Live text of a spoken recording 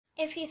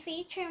If you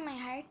see through my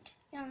heart,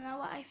 you'll know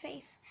what I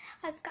face.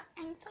 I've got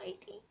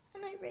anxiety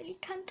and I really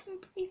can't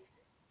embrace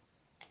it.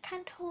 I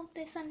can't hold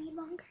this any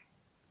longer.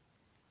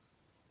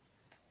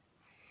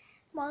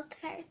 Well, it's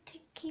hard to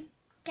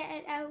get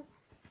it out.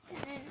 And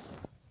then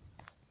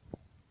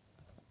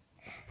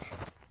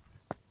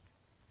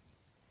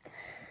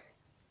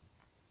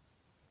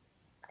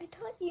I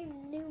thought you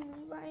knew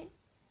me, right?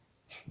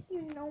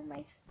 You know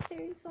my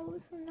sister is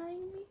always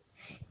annoying me.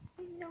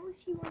 You know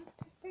she wants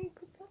to break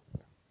with us.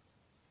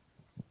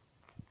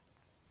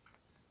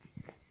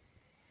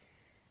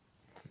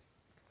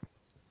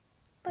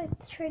 But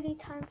it's really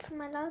time for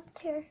my last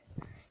tear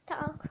that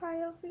I'll cry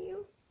over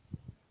you.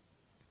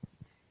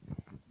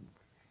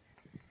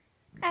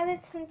 I was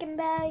thinking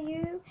about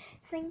you,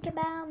 thinking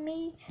about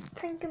me,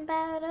 thinking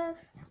about us,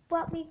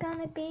 what we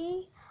gonna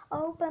be.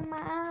 Open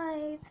my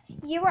eyes.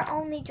 You were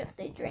only just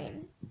a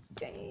dream.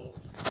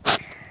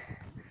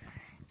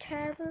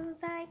 Travel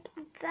back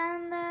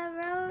down the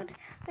road,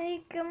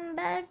 we come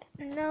back,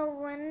 no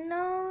one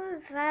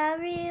knows. I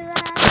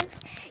realize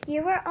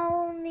you were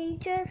only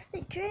just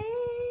a dream.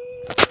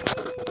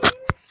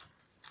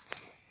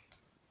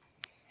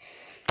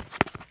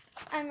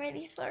 I'm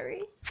really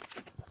sorry.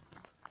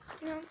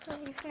 No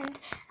policeman.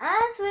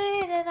 I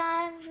swear that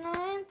I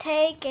don't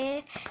take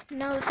it.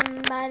 No,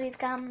 somebody's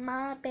got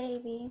my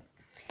baby.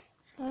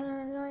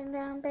 Going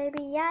down,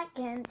 baby, I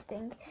can't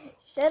think.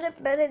 Shut up,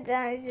 put it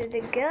down, should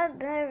have got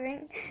the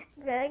ring.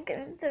 Back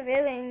into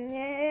feeling,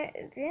 yeah.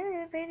 It's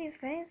really a pretty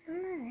face.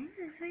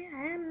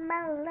 I am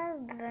my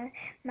lover,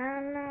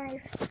 my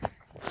life.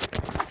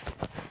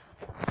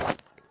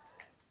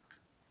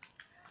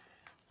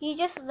 You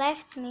just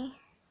left me.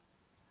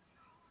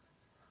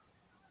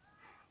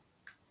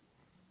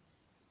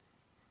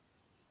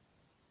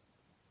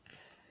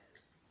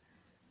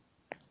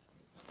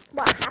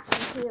 What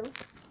happened to you?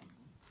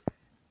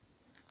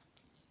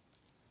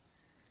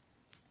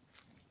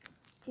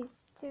 Did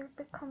you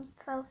become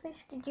selfish?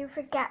 Did you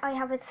forget I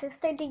have a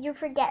sister? Did you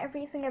forget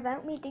everything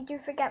about me? Did you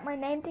forget my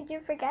name? Did you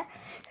forget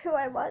who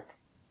I was?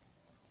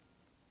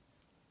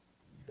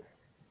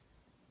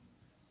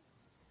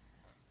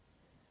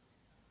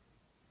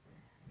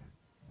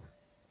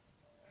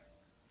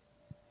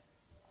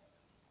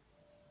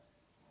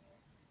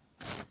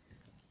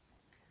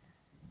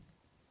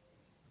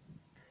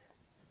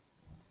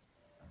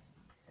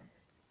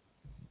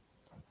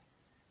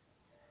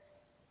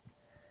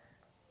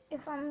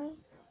 If only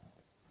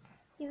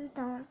you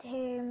don't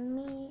hear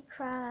me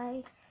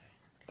cry.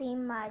 See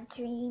my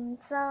dreams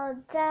all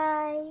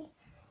die.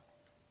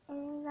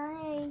 And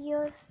now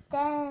you're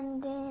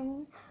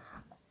standing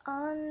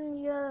on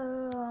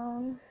your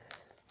own.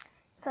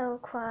 So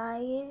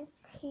quiet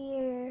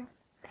here.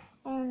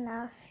 And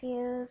I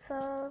feel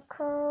so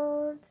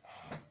cold.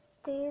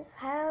 This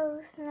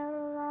house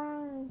no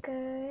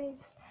longer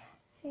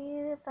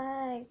feels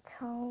like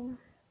home.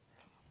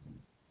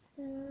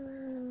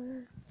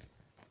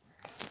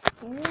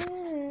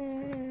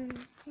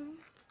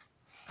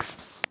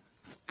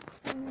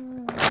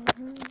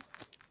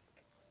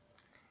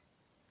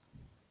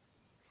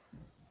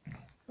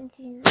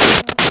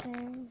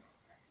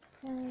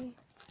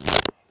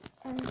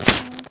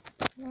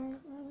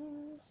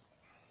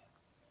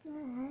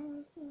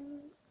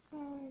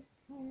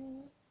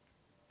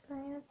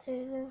 To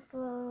the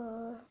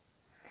floor.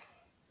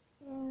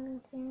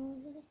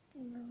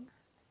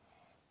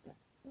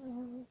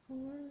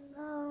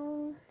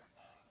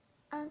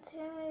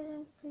 Until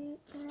it be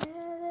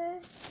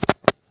better,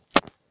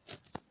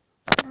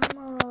 no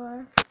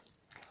more.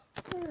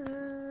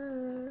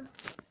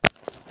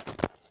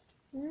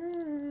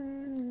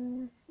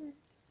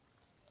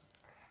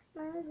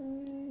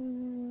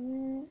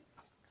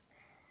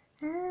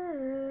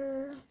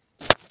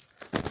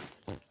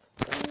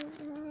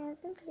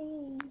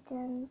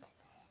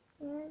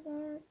 You're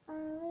the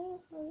only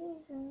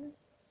reason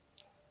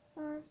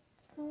I'm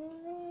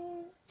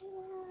living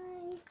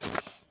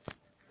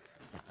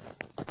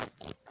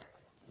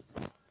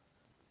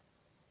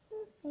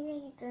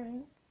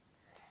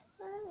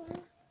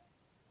life.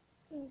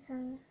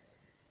 Reason.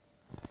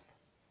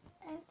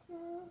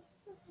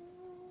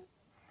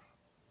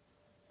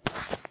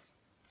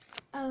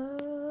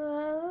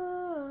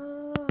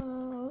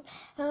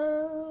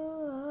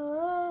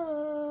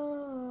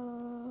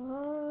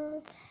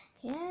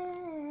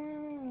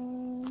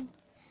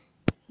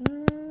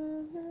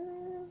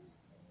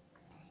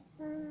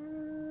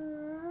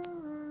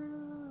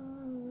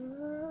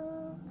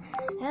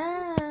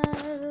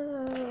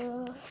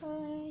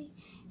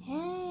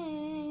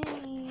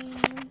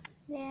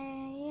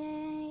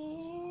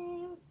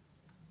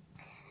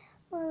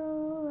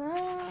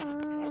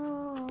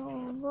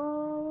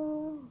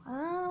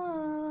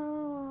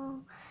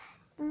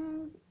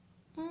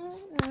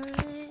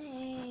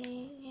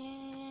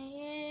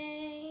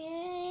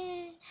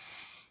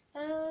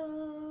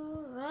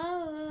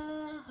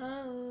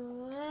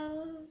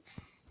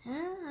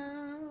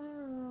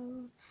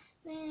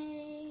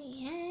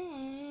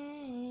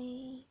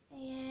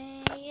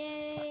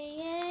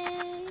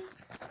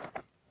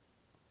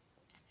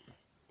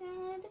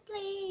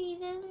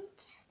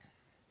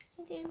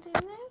 There's a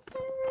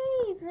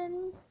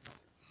reason.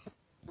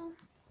 There's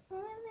a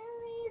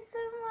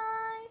reason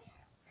why.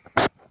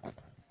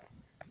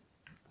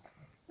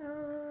 Oh,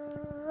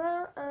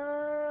 oh,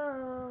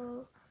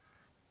 oh.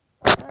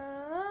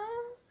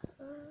 Oh,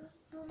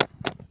 oh.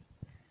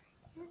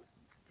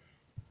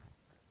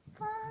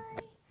 Why?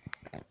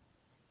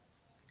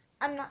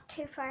 I'm not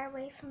too far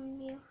away from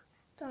you.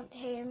 Don't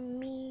hear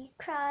me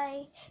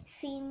cry.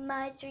 See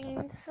my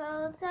dreams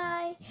all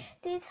die.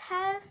 This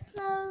house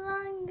no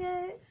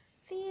longer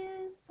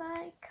feels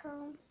like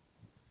home.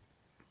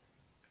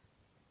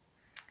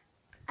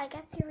 I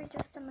guess you were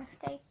just a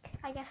mistake.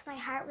 I guess my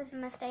heart was a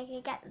mistake.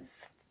 I guess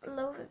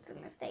love is a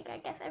mistake. I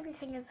guess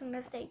everything is a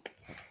mistake.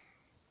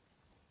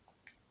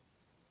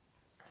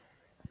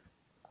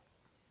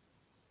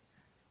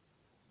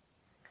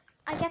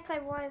 I guess I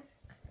was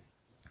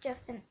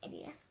just an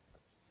idiot.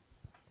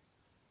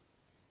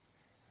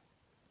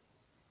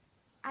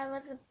 I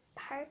was a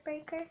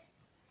heartbreaker,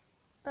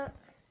 but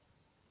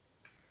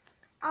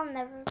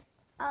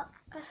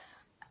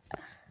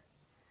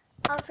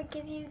I'll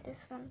forgive you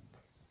this one.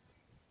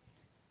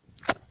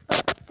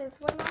 But there's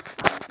one last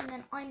song and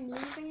then I'm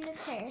leaving the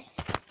chair.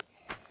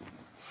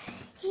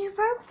 You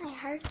broke my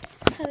heart,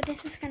 so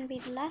this is gonna be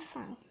the last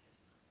song.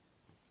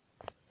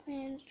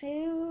 And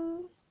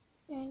you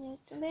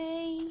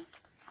away,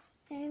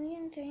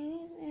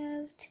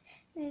 out,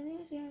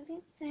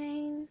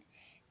 insane,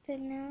 but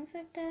now I'm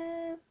fucked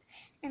up,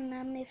 and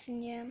I'm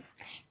missing you.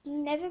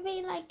 Never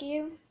be like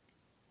you.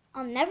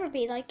 I'll never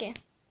be like you.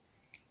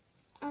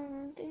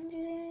 I'm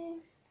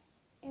thinking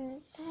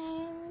in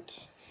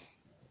times.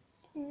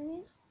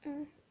 And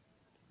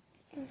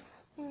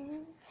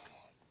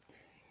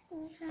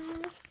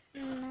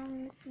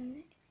I'm missing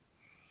it.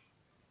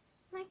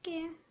 Like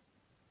you.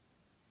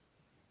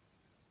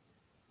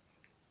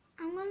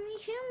 I'm only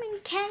human,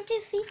 can't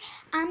you see?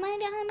 I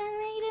made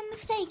a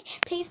mistake.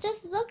 Please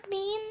just look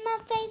me in my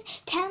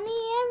face. Tell me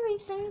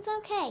everything's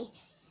okay.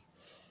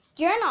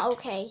 You're not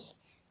okay.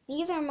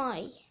 Neither am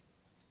I.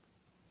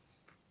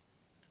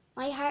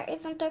 My heart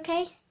isn't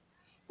okay.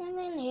 And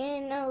then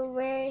you know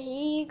where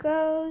he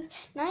goes.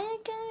 Now I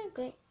got a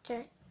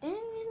picture. In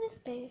this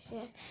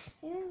picture.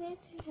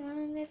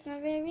 That's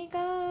not where we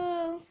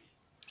go.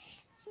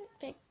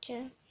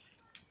 Picture.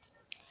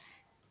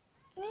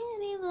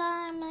 The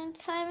alarm and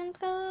sirens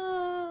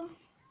go.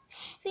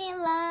 The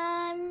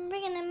alarm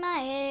ringing in my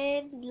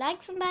head,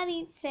 like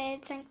somebody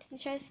said, something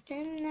trust to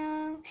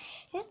know.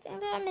 It's a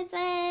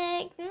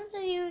mistake, so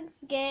you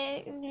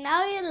get.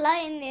 Now you're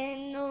lying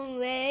in the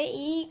way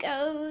he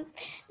goes.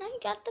 Now you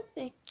got the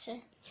picture.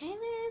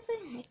 There's a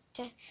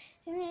picture.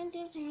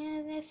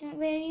 That's not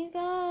where you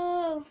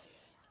go.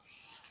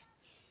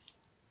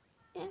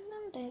 The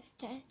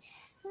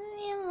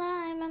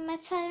alarm and my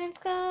sirens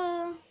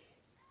go.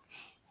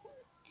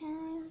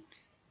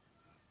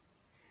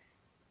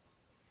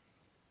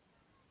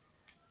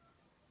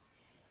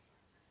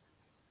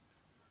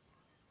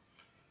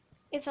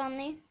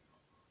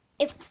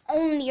 If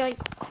only I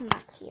could come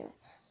back here,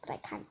 but I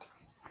can't.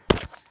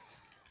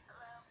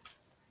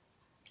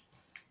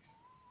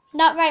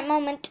 Not right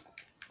moment.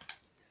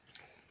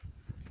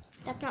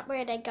 That's not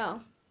where they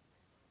go.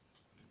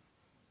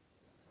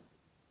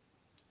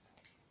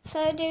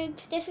 So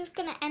dudes, this is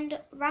gonna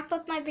wrap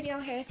up my video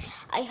here.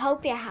 I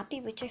hope you're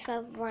happy with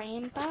yourself,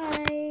 Ryan.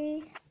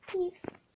 Bye. Peace.